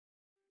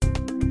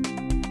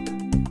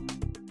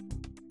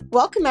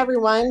Welcome,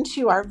 everyone,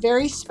 to our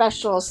very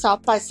special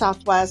South by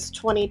Southwest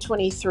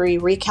 2023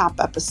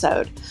 recap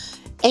episode.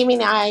 Amy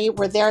and I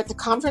were there at the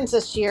conference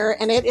this year,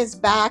 and it is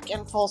back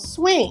in full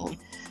swing.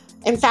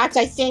 In fact,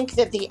 I think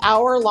that the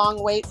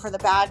hour-long wait for the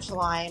badge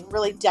line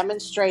really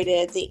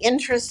demonstrated the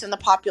interest and the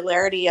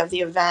popularity of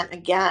the event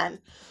again.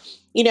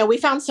 You know, we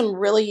found some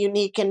really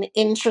unique and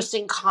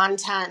interesting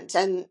content,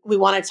 and we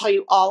want to tell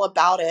you all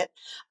about it.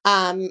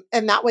 And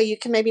that way you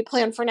can maybe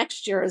plan for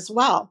next year as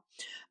well.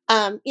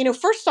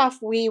 First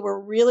off, we were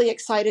really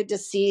excited to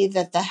see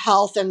that the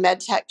health and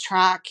medtech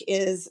track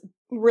is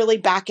really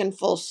back in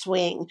full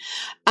swing.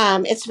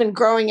 It's been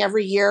growing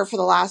every year for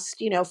the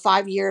last,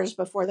 5 years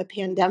before the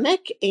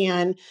pandemic.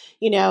 And,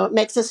 it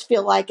makes us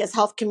feel like as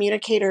health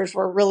communicators,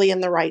 we're really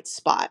in the right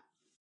spot.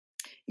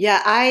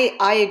 Yeah,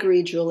 I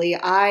agree, Julie.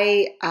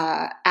 I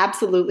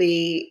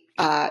absolutely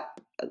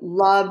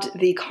loved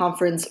the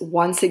conference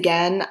once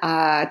again.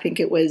 I think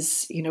it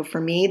was,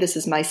 for me, this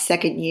is my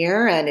second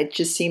year, and it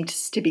just seemed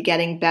to be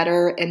getting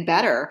better and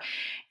better.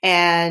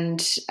 And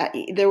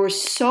there were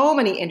so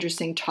many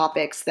interesting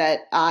topics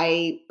that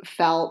I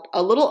felt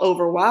a little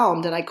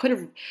overwhelmed, and I could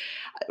have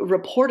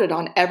reported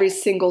on every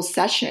single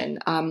session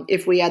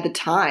if we had the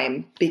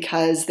time,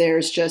 because there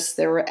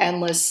were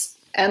endless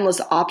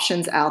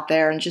options out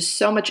there and just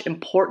so much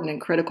important and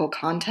critical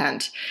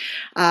content.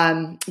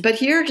 But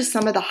here are just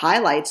some of the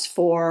highlights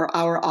for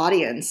our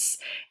audience,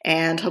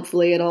 and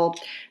hopefully it'll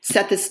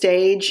set the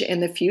stage in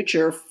the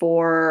future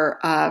for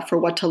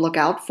what to look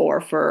out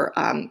for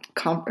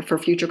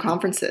future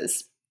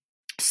conferences.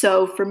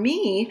 So for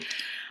me,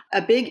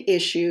 a big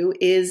issue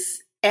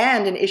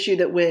and an issue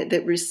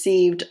that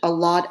received a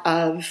lot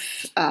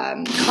of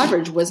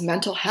coverage was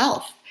mental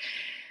health.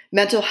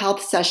 Mental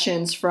health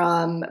sessions,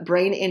 from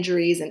brain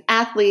injuries in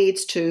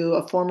athletes to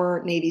a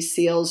former Navy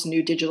SEAL's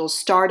new digital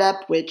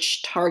startup,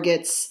 which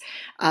targets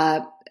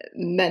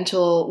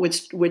mental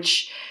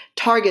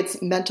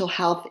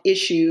health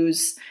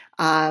issues,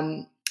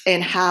 and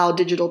how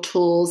digital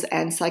tools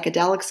and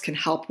psychedelics can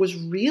help, was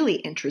really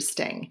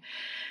interesting.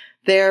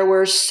 There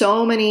were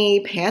so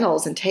many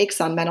panels and takes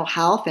on mental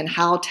health and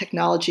how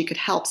technology could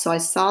help. So I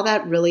saw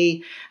that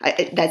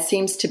that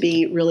seems to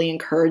be really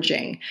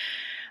encouraging.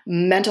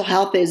 Mental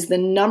health is the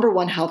number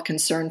one health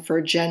concern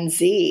for Gen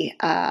Z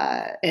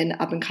and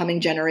up-and-coming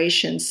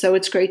generations. So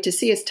it's great to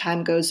see as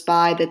time goes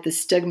by that the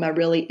stigma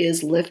really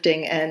is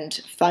lifting, and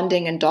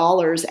funding and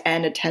dollars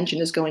and attention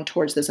is going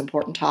towards this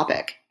important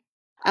topic.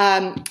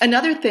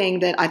 Another thing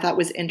that I thought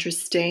was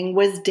interesting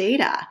was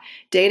data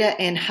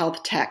in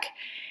health tech.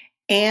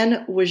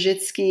 Anne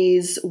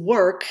Wojcicki's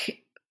work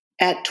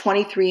at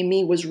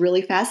 23andMe was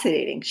really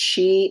fascinating.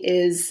 She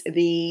is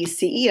the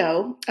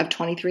CEO of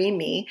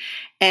 23andMe,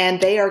 and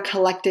they are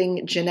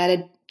collecting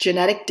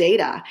genetic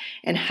data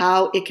and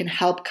how it can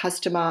help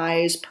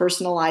customize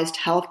personalized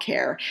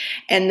healthcare.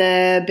 And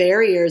the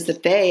barriers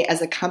that they,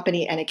 as a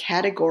company and a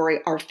category,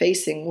 are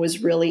facing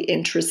was really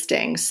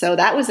interesting. So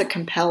that was a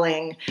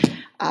compelling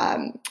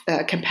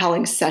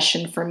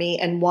session for me,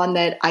 and one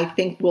that I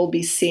think we'll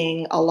be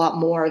seeing a lot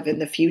more of in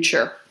the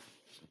future.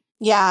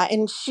 Yeah,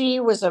 and she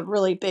was a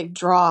really big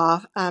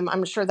draw.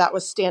 I'm sure that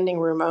was standing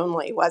room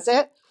only, was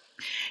it?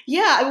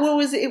 Yeah,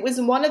 it was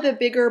one of the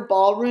bigger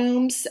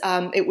ballrooms.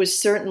 It was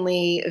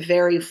certainly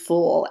very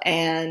full,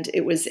 and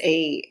it was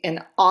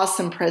an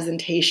awesome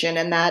presentation,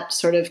 and that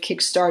sort of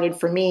kickstarted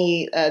for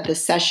me the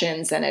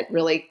sessions, and it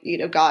really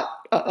got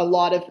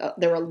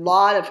there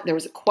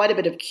was quite a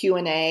bit of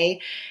Q&A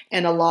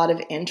and a lot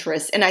of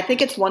interest. And I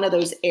think it's one of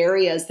those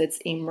areas that's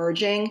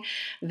emerging.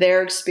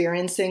 They're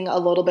experiencing a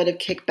little bit of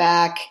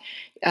kickback,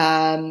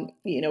 from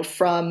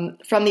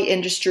the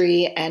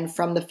industry and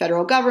from the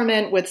federal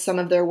government with some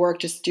of their work,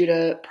 just due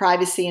to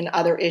privacy and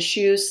other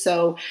issues.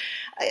 So,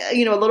 a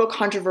little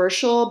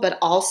controversial, but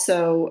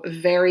also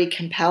very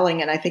compelling,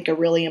 and I think a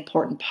really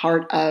important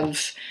part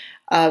of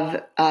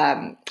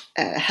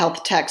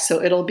health tech.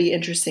 So it'll be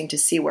interesting to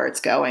see where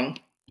it's going.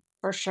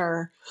 For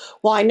sure.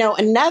 Well, I know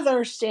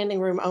another standing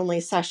room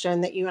only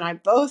session that you and I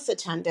both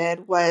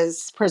attended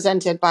was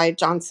presented by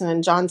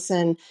Johnson &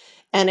 Johnson,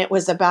 and it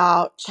was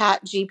about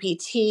Chat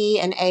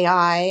GPT and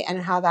AI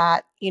and how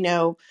that,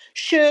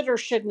 should or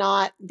should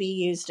not be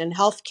used in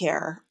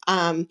healthcare.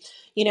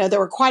 There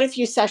were quite a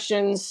few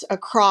sessions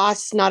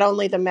across not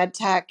only the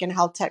medtech and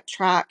health tech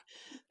track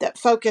that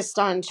focused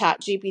on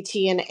Chat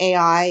GPT and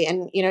AI,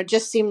 and, it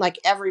just seemed like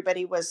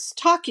everybody was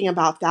talking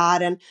about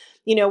that. And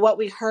what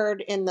we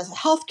heard in the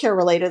healthcare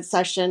related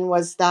session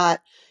was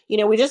that,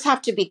 we just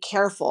have to be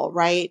careful,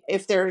 right?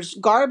 If there's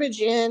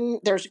garbage in,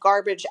 there's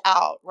garbage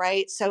out,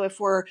 right? So if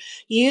we're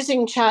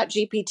using Chat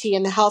GPT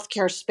in the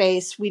healthcare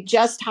space, we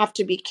just have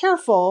to be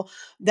careful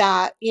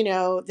that,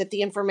 that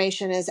the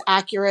information is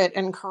accurate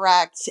and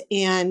correct,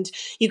 and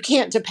you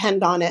can't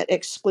depend on it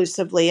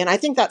exclusively. And I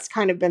think that's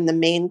kind of been the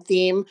main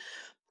theme,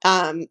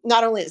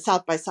 not only at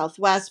South by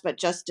Southwest, but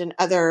just in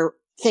other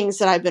things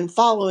that I've been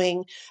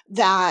following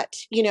that,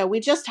 we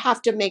just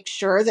have to make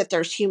sure that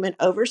there's human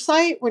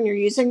oversight when you're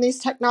using these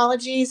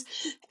technologies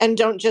and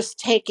don't just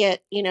take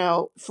it,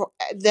 for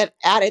that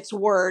at its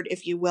word,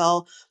 if you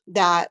will,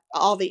 that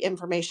all the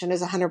information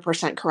is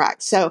 100%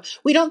 correct. So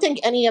we don't think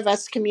any of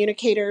us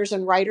communicators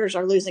and writers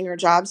are losing our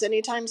jobs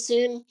anytime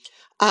soon.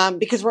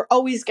 Because we're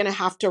always going to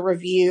have to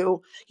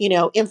review,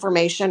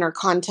 information or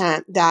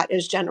content that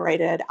is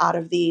generated out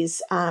of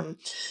these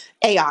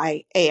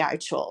AI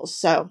tools.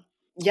 So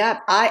Yeah,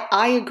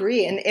 I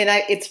agree, and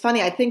it's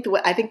funny. I think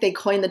they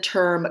coined the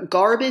term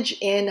 "garbage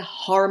in,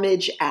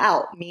 harmage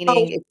out," oh,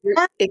 meaning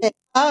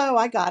oh,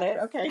 I got it.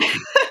 Okay.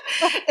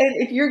 and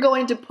if you're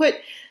going to put,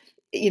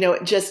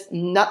 just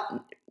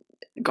not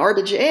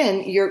garbage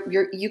in,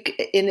 you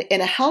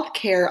in a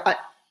healthcare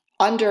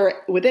under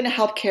within a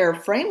healthcare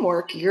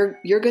framework,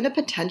 you're going to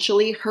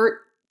potentially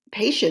hurt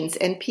patients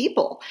and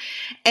people.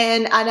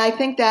 And I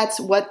think that's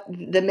what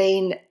the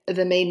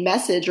main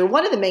message, or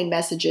one of the main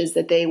messages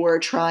that they were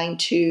trying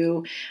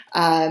to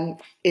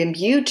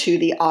imbue to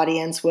the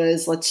audience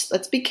was,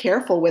 let's be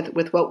careful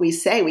with what we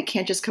say. We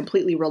can't just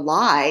completely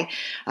rely.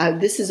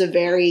 This is a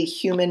very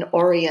human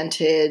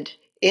oriented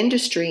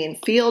industry and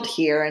field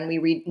here, and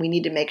we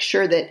need to make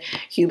sure that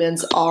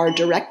humans are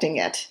directing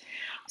it.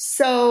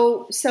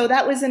 So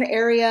that was an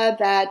area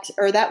that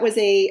was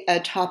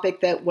a topic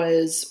that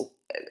was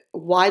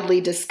widely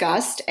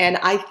discussed, and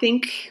I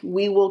think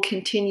we will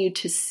continue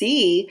to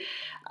see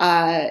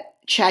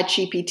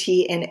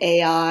ChatGPT and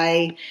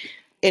AI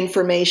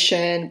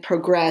information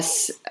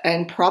progress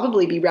and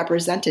probably be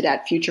represented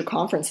at future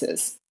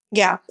conferences.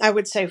 Yeah, I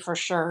would say for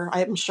sure.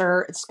 I'm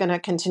sure it's going to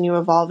continue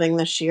evolving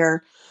this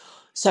year.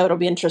 So it'll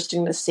be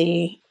interesting to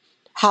see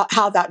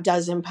how that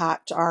does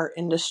impact our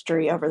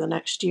industry over the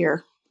next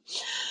year.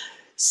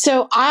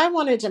 So I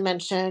wanted to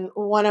mention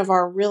one of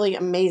our really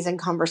amazing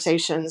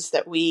conversations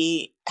that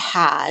we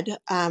had.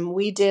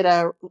 We did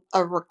a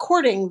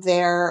recording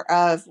there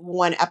of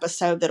one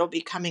episode that'll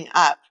be coming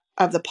up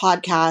of the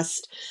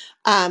podcast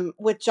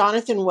with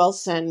Jonathan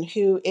Wilson,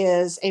 who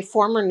is a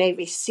former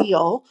Navy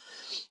SEAL.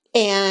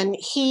 And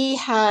he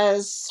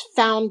has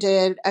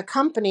founded a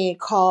company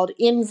called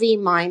NV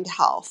Mind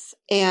Health.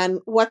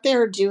 And what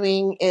they're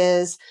doing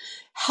is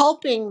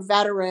helping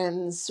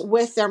veterans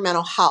with their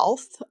mental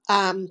health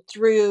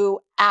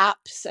through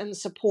apps and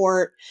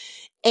support.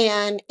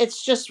 And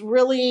it's just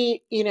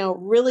really,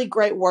 really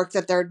great work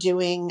that they're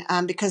doing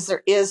because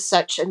there is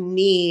such a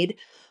need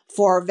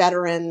for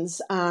veterans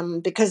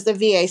because the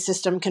VA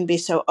system can be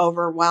so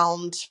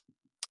overwhelmed.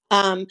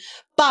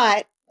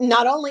 But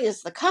not only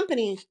is the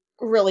company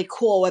really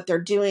cool what they're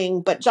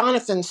doing, but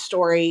Jonathan's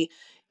story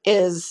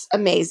is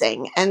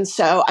amazing. And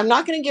so I'm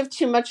not going to give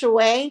too much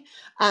away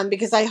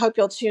because I hope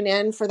you'll tune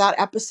in for that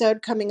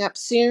episode coming up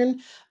soon.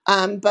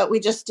 But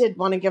we just did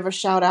want to give a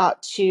shout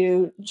out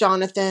to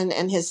Jonathan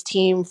and his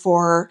team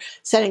for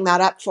setting that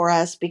up for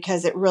us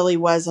because it really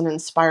was an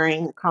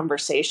inspiring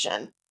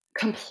conversation.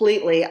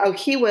 Completely. Oh,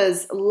 he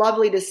was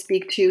lovely to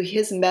speak to.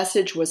 His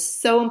message was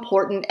so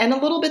important and a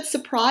little bit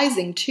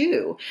surprising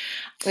too.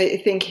 I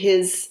think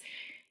his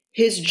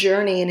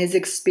journey and his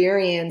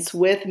experience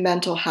with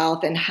mental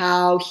health and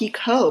how he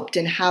coped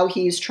and how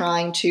he's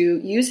trying to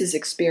use his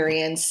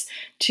experience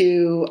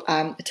to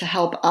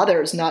help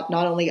others, not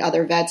only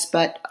other vets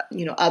but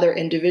other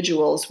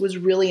individuals, was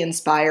really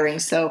inspiring.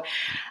 So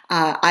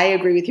I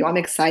agree with you. I'm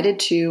excited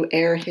to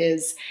air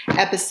his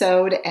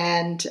episode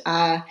and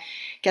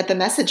get the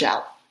message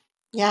out.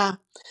 Yeah.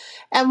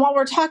 And while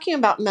we're talking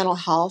about mental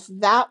health,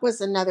 that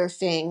was another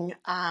thing,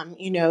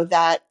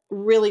 that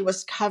really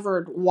was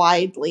covered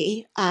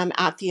widely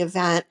at the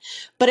event.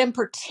 But in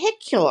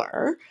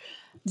particular,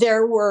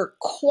 there were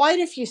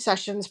quite a few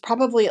sessions,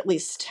 probably at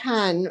least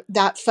 10,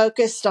 that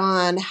focused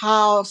on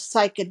how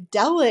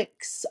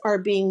psychedelics are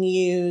being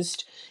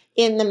used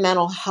in the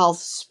mental health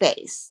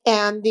space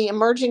and the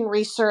emerging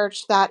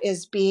research that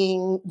is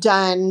being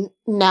done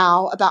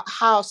now about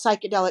how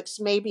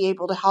psychedelics may be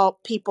able to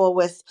help people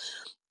with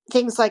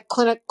things like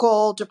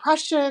clinical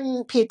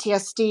depression,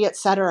 PTSD,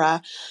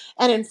 etc.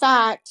 And in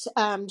fact,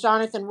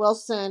 Jonathan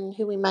Wilson,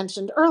 who we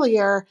mentioned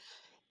earlier,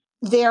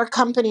 their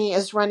company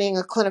is running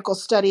a clinical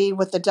study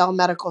with the Dell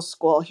Medical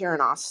School here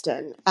in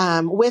Austin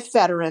with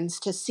veterans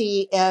to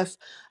see if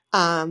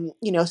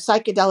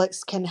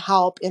psychedelics can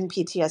help in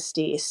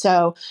PTSD.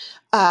 So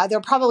there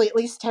are probably at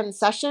least 10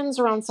 sessions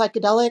around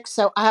psychedelics.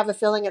 So I have a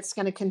feeling it's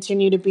going to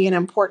continue to be an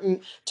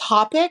important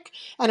topic,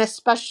 and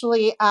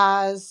especially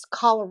as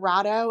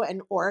Colorado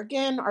and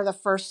Oregon are the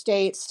first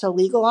states to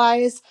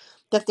legalize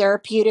the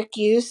therapeutic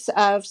use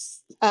of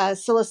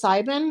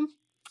psilocybin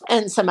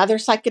and some other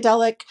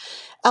psychedelic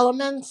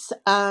elements.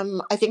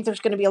 I think there's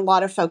going to be a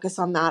lot of focus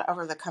on that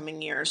over the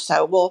coming years.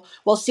 So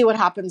we'll see what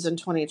happens in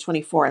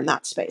 2024 in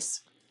that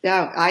space.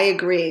 Yeah, I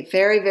agree.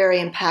 Very, very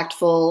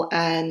impactful,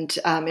 and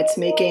it's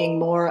making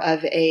more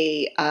of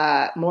a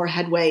more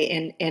headway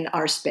in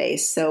our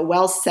space. So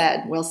well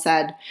said, well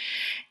said.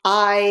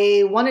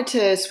 I wanted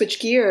to switch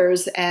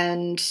gears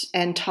and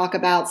talk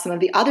about some of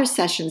the other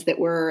sessions that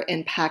were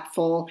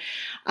impactful.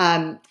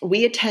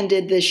 We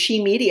attended the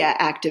She Media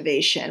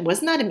activation.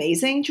 Wasn't that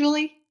amazing,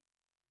 Julie?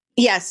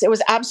 Yes, it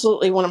was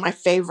absolutely one of my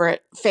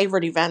favorite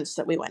events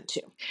that we went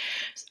to.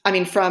 I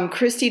mean, from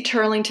Christy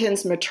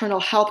Turlington's maternal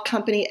health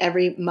company,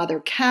 Every Mother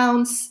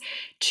Counts,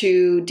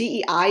 to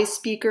DEI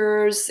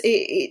speakers,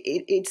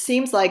 it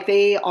seems like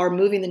they are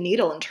moving the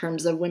needle in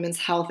terms of women's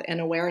health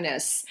and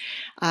awareness.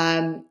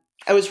 I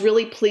was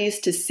really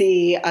pleased to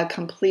see a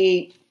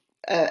complete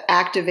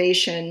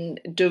activation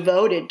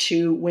devoted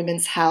to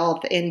women's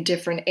health in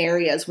different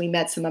areas. We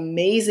met some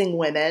amazing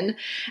women,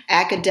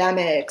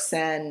 academics,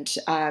 and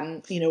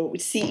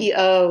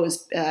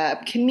CEOs,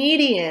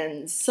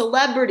 comedians,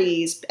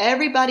 celebrities.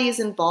 Everybody is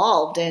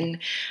involved in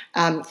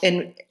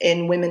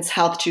women's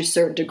health to a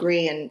certain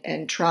degree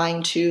and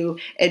trying to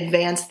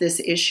advance this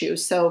issue.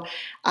 So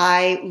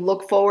I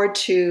look forward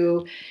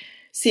to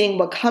seeing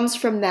what comes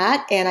from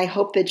that, and I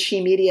hope that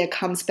She Media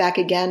comes back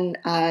again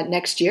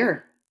next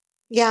year.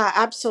 Yeah,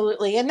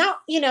 absolutely. And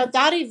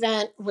that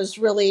event was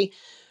really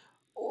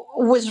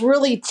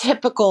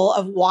typical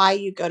of why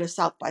you go to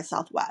South by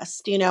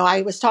Southwest.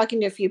 I was talking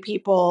to a few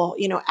people,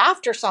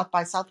 after South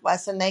by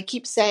Southwest, and they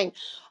keep saying,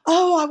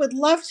 "Oh, I would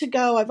love to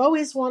go. I've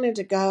always wanted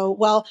to go."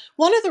 Well,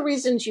 one of the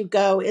reasons you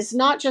go is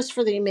not just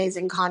for the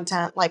amazing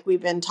content like we've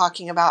been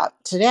talking about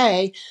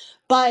today,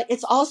 but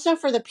it's also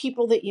for the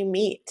people that you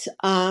meet,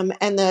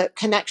 and the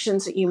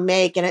connections that you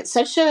make. And it's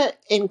such an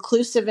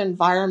inclusive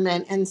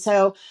environment. And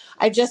so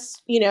I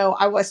just,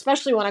 I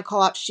especially want to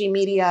call out She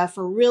Media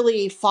for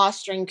really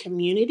fostering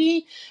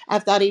community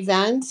at that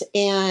event.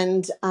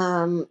 And,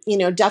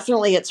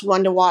 definitely it's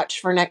one to watch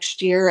for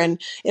next year.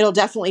 And it'll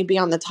definitely be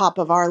on the top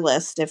of our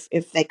list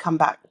if they come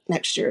back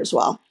next year as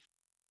well.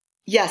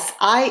 Yes,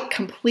 I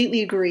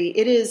completely agree.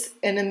 It is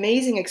an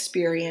amazing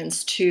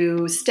experience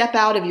to step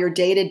out of your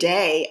day to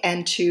day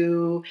and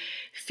to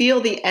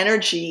feel the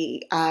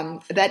energy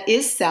that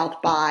is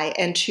South by,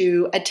 and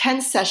to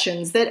attend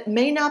sessions that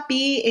may not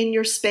be in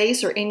your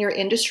space or in your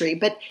industry,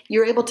 but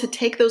you're able to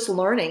take those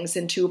learnings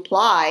and to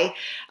apply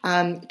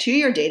to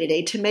your day to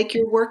day to make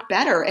your work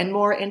better and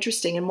more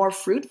interesting and more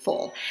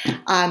fruitful.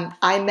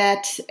 I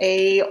met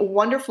a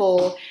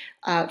wonderful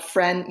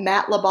friend,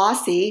 Matt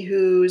Labasi,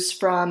 who's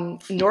from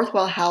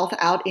Northwell Health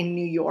out in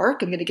New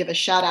York. I'm going to give a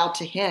shout out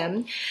to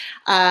him.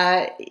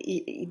 They're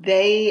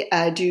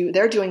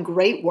doing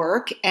great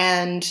work,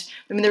 and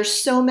I mean, there's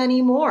so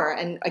many more,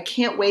 and I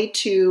can't wait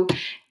to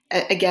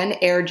again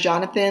air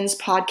Jonathan's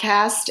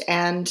podcast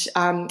and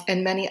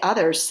many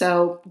others.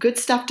 So good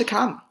stuff to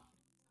come.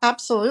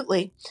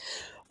 Absolutely.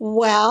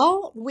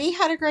 Well, we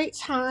had a great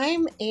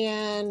time,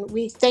 and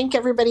we thank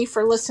everybody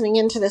for listening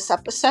into this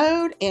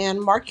episode. And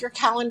mark your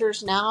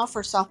calendars now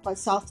for South by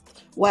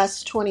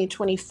Southwest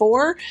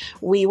 2024.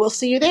 We will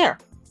see you there.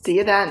 See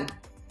you then.